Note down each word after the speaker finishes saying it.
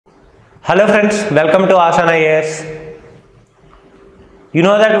Hello friends, welcome to Aasaan IAS. You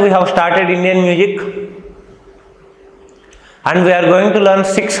know that we have started Indian music and we are going to learn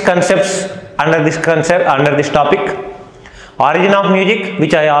 6 concepts under this topic. Origin of music,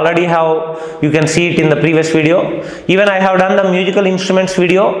 which I already have, you can see it in the previous video. Even I have done the musical instruments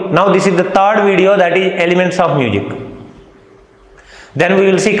video. Now this is the third video, that is elements of music. Then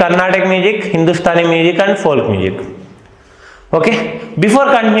we will see Carnatic music, Hindustani music and folk music. Okay, before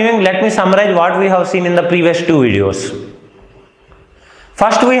continuing, let me summarize what we have seen in the previous 2 videos.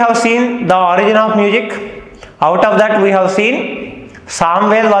 First we have seen the origin of music. Out of that we have seen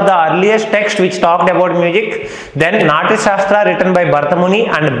Samved was the earliest text which talked about music. Then Natya Shastra written by Bhartamuni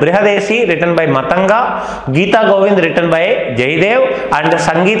and Brihadesi written by Matanga, Gita Govind written by Jayadev and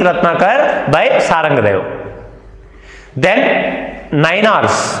Sangeet Ratnakar by Sarangadev. Then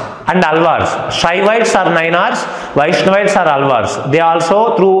Nainars and Alvars. Shaivites are Nainars, Vaishnavites are Alvars. They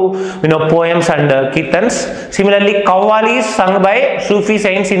also through poems and kirtans. Similarly, Qawwalis sung by Sufi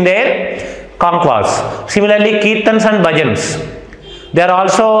saints in their conquests. Similarly, kirtans and bhajans. They are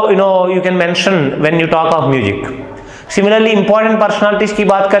also you can mention when you talk of music. Similarly, important personalities की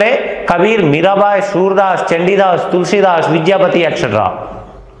बात करें, Kabir, Mirabai, Surdas, Chandidas, Tulsidas, Vidyapati, etc.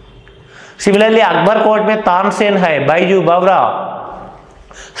 Similarly, Akbar court में तानसेन है, Baiju, Bavra,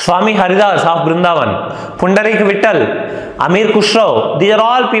 Swami Haridas of Vrindavan, Pundarik Vittal, Amir Khusrau. These are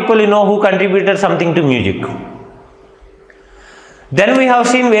all people who contributed something to music. Then we have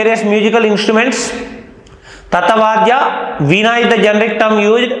seen various musical instruments. Tatavadya, Veena is the generic term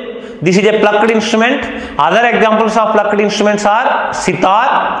used. This is a plucked instrument. Other examples of plucked instruments are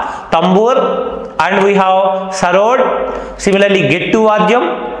sitar, tambur, and we have sarod. Similarly, Gettu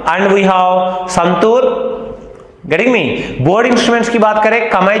Vadyam, and we have santur. Getting me? Board instruments की बात करें,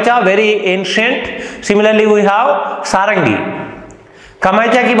 Kamaicha, very ancient. Similarly, we have Sarangi.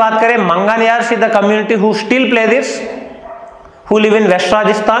 Kamaicha की बात करें, Manganiyars is the community who still play this, who live in West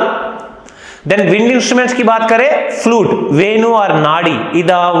Rajasthan. Then wind instruments की बात करें, flute, Venu or Nadi is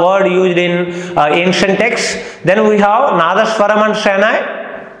the word used in ancient texts. Then we have Nadaswaram and Shehnai.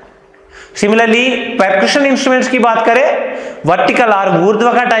 Similarly, percussion instruments की बात करें, vertical or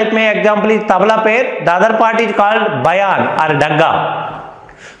ऊर्ध्वका type में example is tabla pair. The other part is called bayan or dagga.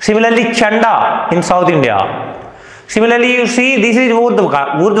 Similarly, chanda in South India. Similarly, you see this is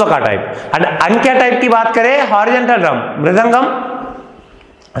ऊर्ध्वका type. And ankya type की बात करें, horizontal drum, mridangam.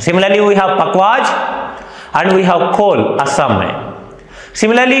 Similarly, we have pakwaj and we have khol, Assam mein.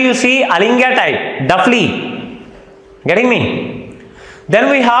 Similarly, you see alingya type, dafli. Getting me? Then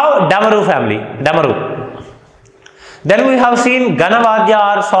we have Damaru family, Damaru. Then we have seen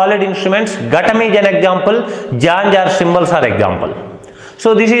Ganavadya or solid instruments, Ghatami is an example, Janj or cymbals are example.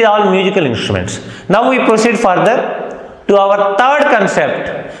 So this is all musical instruments. Now we proceed further to our third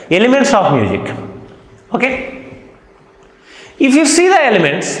concept, elements of music. Okay? If you see the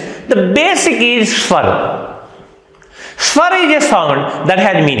elements, the basic is swar. Swar is a sound that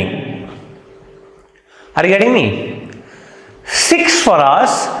has meaning. Are you getting me? 6 for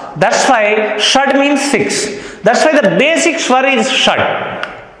us, that's why shad means 6. That's why the basic swar is shad,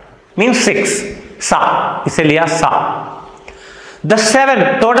 means 6. Sa, इसे लिया sa. The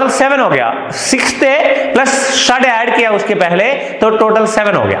 7, total 7 हो गया. 6 थे plus shad add किया उसके पहले, तो total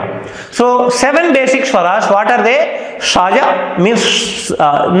 7 हो गया. So 7 basics for us. What are they? Shaja means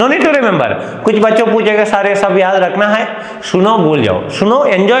no need to remember. कुछ बच्चों पूछेगा सारे सब याद रखना है. सुनो भूल जाओ, सुनो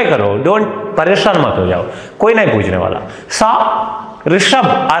एंजॉय करो, डोंट परेशान मत हो जाओ, कोई नहीं पूछने वाला. सा, ऋषभ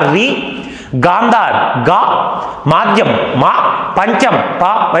और री, गांधार गा, माध्यम मा, पंचम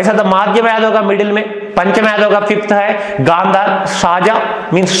पा. वैसा तो माध्यम याद होगा मिडिल में, पंचम याद होगा फिफ्थ है. गांधार, साजा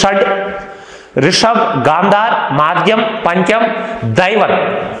मीन्स षड, ऋषभ, गांधार, माध्यम, पंचम,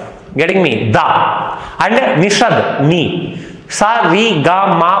 दैवत. Getting me? Da. And nishad, ni. Sa, ri,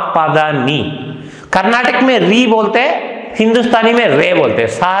 ga, ma, pa, da, ni. Karnataka में री बोलते हैं, हिंदुस्तानी में रे बोलते हैं.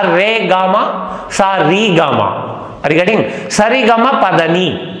 सा, रे, गा, मा, सा, री, गा, मा. Are you getting? Sa, ri, ga, ma, pa, da,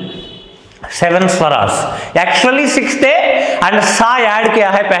 ni. 7 swaras. Actually 6 थे and sa ऐड किया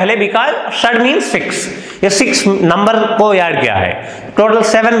है पहले because shad means 6. ये 6 नंबर को ऐड किया है. Total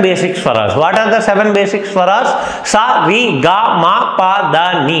 7 basic swaras. What are the 7 basic swaras? Sa, ri, ga, ma, pa,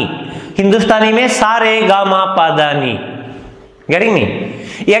 da, ni. हिंदुस्तानी में सा, रे, गा, मा, पा, दा, नी. Getting me?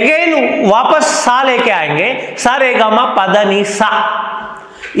 Again वापस सा लेके आएंगे, सा, रे, गा, मा, पा, दा, नी, सा.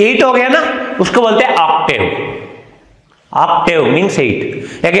 8 हो गया ना, उसको बोलते हैं octave. Octave means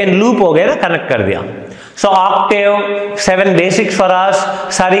 8. Again loop हो गया ना, कनेक्ट कर दिया. So octave, 7 basics for us.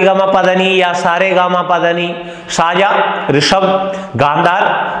 Saregama पदनी या सारेगामा पदनी, साजा, ऋषभ, गांधार,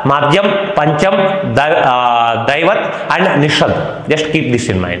 माध्यम, पंचम, दैवत and Nishad. Just keep this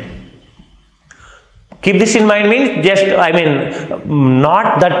in mind. Keep this in mind means just I mean not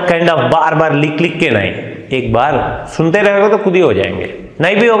that kind of बार बार लिख लिख के नहीं, एक बार सुनते रहेगा तो खुद ही हो जाएंगे,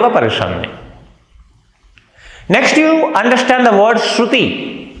 नहीं भी होगा परेशान नहीं। Next you understand the word श्रुति।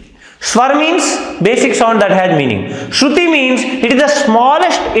 स्वर means basic sound that has meaning. Shruti means it is the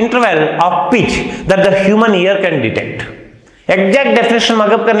smallest interval of pitch that the human ear can detect. Exact definition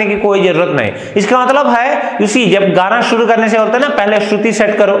mug up करने की कोई जरूरत नहीं। इसका मतलब है यू सी, जब गाना शुरू करने से होता है ना, पहले श्रुति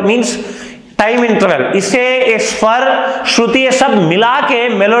सेट करो, मीन्स टाइम इंटरवल, इससे स्वर श्रुति ये सब मिला के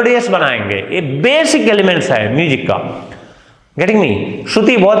मेलोडियस बनाएंगे। ये बेसिक एलिमेंट्स है म्यूजिक का। Getting me?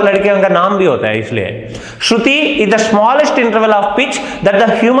 श्रुति बहुत लड़कियों का नाम भी होता है इसलिए। श्रुति is the smallest interval of pitch that the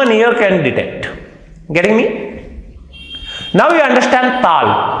human ear can detect. Getting me? Now you understand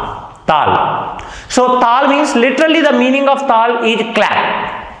ताल। ताल, so tal means literally the meaning of tal is clap.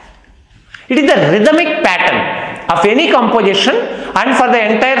 It is the rhythmic pattern of any composition and for the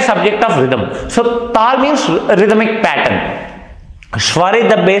entire subject of rhythm. So tal means rhythmic pattern. Swar is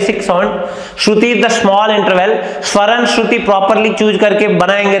the basic sound, shruti is the small interval. स्वर and Shruti properly choose करके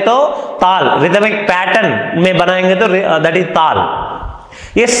बनाएंगे तो ताल, rhythmic pattern में बनाएंगे तो that is ताल।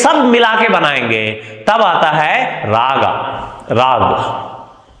 ये सब मिला के बनाएंगे तब आता है रागा, राग।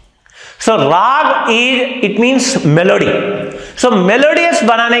 So rag is, it means melody. So melodious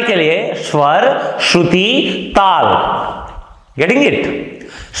बनाने के लिए स्वर, श्रुति, ताल। Getting it?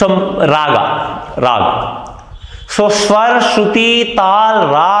 So raga, rag. So swar, shruti, tal,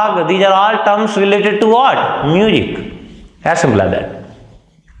 rag, these are all terms related to what? Music. As simple as that.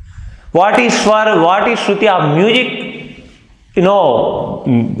 What is swar? What is shruti of music? You know,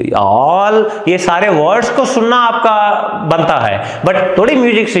 all ये सारे words को सुनना आपका बनता है, but थोड़ी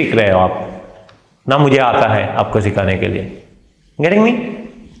music सीख रहे हो आप ना, मुझे आता है आपको सिखाने के लिए। Getting me?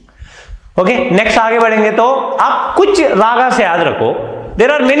 ओके, नेक्स्ट आगे बढ़ेंगे तो आप कुछ रागा से याद रखो।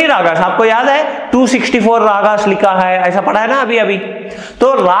 देयर आर मेनी रागास, आपको याद है 264 रागास लिखा है, ऐसा पढ़ा है ना अभी अभी।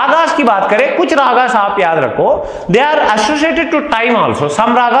 तो रागास की बात करें, कुछ रागास आप याद रखो, they are associated to time also.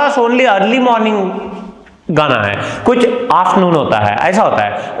 Some ragas only early morning गाना है, कुछ आफ्टरनून होता है, ऐसा होता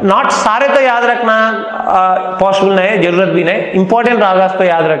है। नॉट सारे तो याद रखना पॉसिबल नहीं, जरूरत भी नहीं। इंपॉर्टेंट रागास तो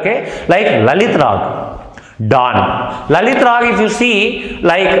याद रखे, लाइक ललित राग, dawn. Lalit rag, if you see,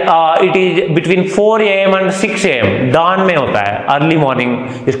 like it is between 4 AM and 6 AM, dawn में होता है, early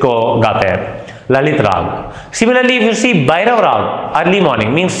morning इसको गाते हैं ललित राग। Similarly, if you see Bhairav राग, early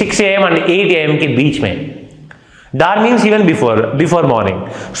morning means 6 AM and 8 AM के बीच में। Dawn means even before morning.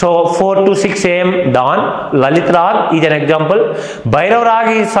 So 4 to 6 AM dawn. Lalit rag is an example. Bhairav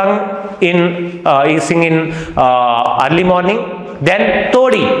rag is sung in early morning. Then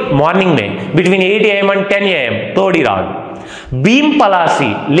todi morning में between 8 AM and 10 AM todi rag. Beam palasi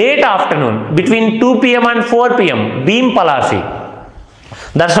late afternoon between 2 PM and 4 PM beam palasi.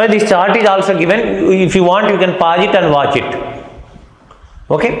 That's why this chart is also given. If you want, you can pause it and watch it.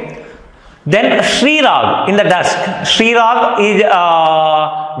 Okay. Then Shri Rag in the dusk. Shri Rag is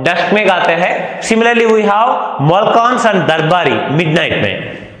dusk में गाते हैं. Similarly we have Molkans and Darbari midnight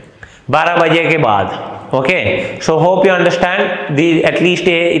में 12 बजे के बाद. Okay, so hope you understand the at least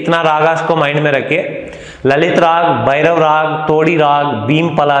इतना ragas को mind में रखिए. ललित राग, भैरव राग, तोड़ी राग, भीम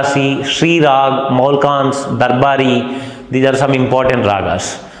पलासी, श्री राग, मौलकांस, दरबारी, these are some important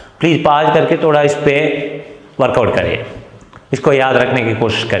ragas. Please pause करके थोड़ा इस पे वर्कआउट करिए, इसको याद रखने की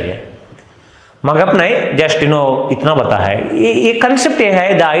कोशिश करिए. मगअप नहीं, जस्ट इतना बता है. ये कंसेप्ट ये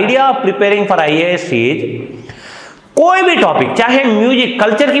है, the idea of preparing for IAS is कोई भी टॉपिक, चाहे म्यूजिक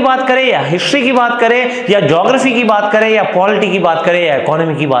कल्चर की बात करें या हिस्ट्री की बात करें या ज्योग्राफी की बात करें या पॉलिटी की बात करें या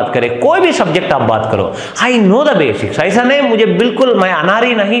इकोनॉमी की बात करें, कोई भी सब्जेक्ट आप बात करो, आई नो द बेसिक्स. ऐसा नहीं मुझे बिल्कुल मैं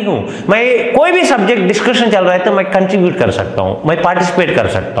अनारी नहीं हूं, मैं कोई भी सब्जेक्ट डिस्कशन चल रहा है तो मैं कंट्रीब्यूट कर सकता हूं, मैं पार्टिसिपेट कर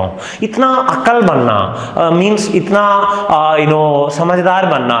सकता हूं. इतना अकल बनना मीन्स इतना समझदार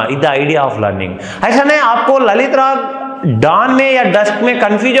बनना is the idea of learning. ऐसा नहीं आपको ललित राग डान में या डस्क में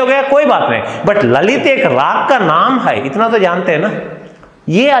कंफ्यूज हो गया, कोई बात नहीं, बट ललित एक राग का नाम है, इतना तो जानते हैं ना.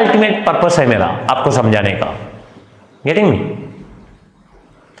 ये अल्टीमेट पर्पस है मेरा आपको समझाने का. Getting me?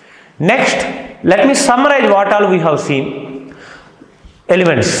 Next let me summarise what all we have seen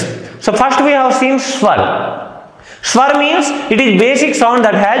elements. So first we have seen स्वर. स्वर means it is basic sound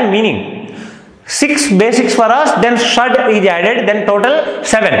that has meaning. 6 basics for us, then shad is added, then total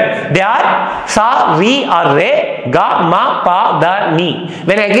 7. They are sa, re or re, ga, ma, pa, da, ni.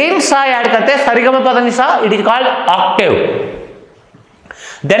 When again sa add karte हैं sarigama pada ni sa, it is called octave.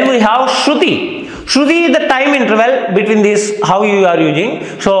 Then we have shruti. Shruti is the time interval between this, how you are using.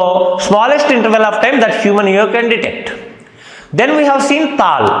 So smallest interval of time that human ear can detect. Then we have seen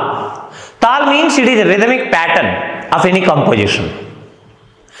tal. Tal means it is a rhythmic pattern of any composition.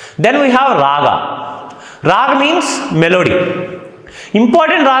 Then we have raga. राग means melody.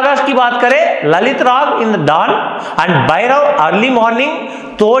 Important ragas की बात करें, ललित राग in the don and Bhairav early morning,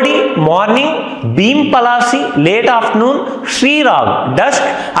 तोड़ी morning, Bhim Palasi late afternoon, Shri राग dusk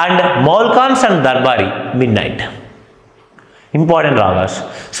and मौलकांस and दरबारी midnight. Important ragas.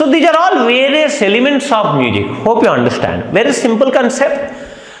 So these are all various elements of music. Hope you understand. Very simple concept.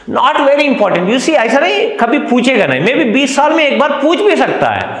 Not very important. You see, ऐसा नहीं कभी पूछेगा नहीं, may be 20 साल में एक बार पूछ भी सकता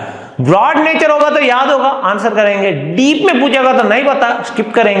है। ब्रॉड नेचर होगा तो याद होगा, आंसर करेंगे। डीप में पूछेगा तो नहीं पता,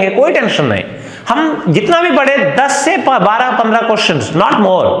 स्किप करेंगे, कोई टेंशन नहीं। हम जितना भी पढ़े 10 से 12-15 क्वेश्चंस, नॉट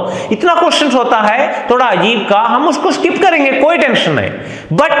मोर। इतना क्वेश्चंस होता है थोड़ा अजीब का, हम उसको स्किप करेंगे, कोई टेंशन नहीं।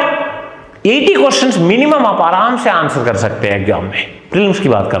 बट 80 क्वेश्चंस मिनिमम आप आराम से आंसर कर सकते हैं एग्जाम में। प्रीलिम्स की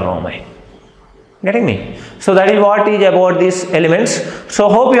बात कर रहा हूं मैं, getting me? So that is what is about this elements. So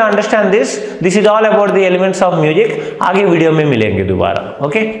hope you understand this is all about the elements of music. आगे वीडियो में मिलेंगे दोबारा।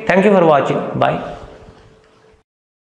 Okay, thank you for watching, bye.